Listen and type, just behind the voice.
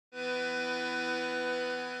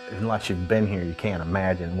Unless you've been here, you can't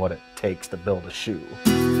imagine what it takes to build a shoe.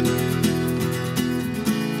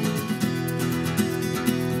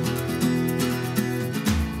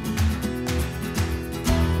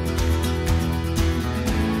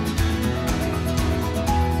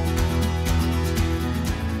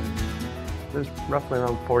 There's roughly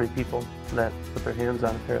around 40 people that put their hands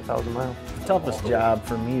on a pair of 1,000 Mile. The toughest job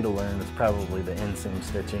for me to learn is probably the inseam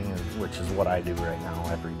stitching, which is what I do right now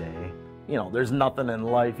every day. You know, there's nothing in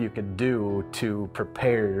life you could do to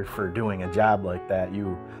prepare for doing a job like that.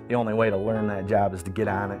 The only way to learn that job is to get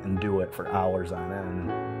on it and do it for hours on end.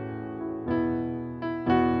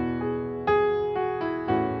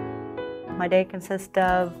 My day consists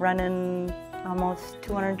of running almost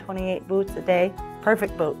 228 boots a day.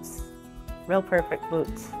 Perfect boots. Real perfect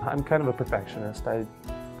boots. I'm kind of a perfectionist. I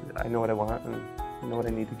know what I want and know what I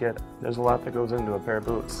need to get. There's a lot that goes into a pair of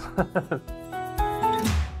boots.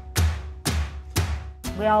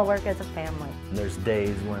 We all work as a family. There's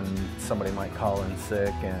days when somebody might call in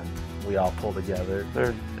sick and we all pull together.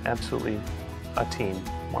 They're absolutely a team,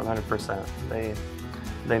 100%.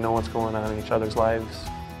 They know what's going on in each other's lives.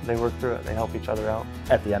 They work through it, they help each other out.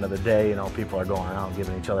 At the end of the day, you know, people are going around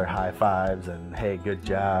giving each other high fives and, hey, good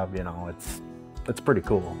job, you know, it's pretty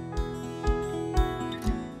cool.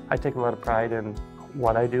 I take a lot of pride in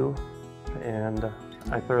what I do, and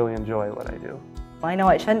I thoroughly enjoy what I do. I know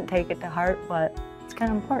I shouldn't take it to heart, but it's kind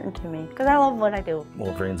of important to me, because I love what I do.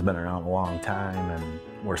 Wolverine's been around a long time, and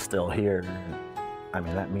we're still here. I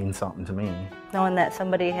mean, that means something to me. Knowing that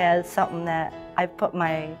somebody has something that I've put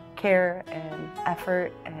my care and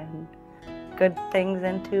effort and good things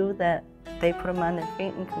into, that they put them on their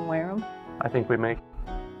feet and can wear them. I think we make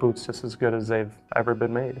boots just as good as they've ever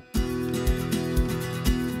been made.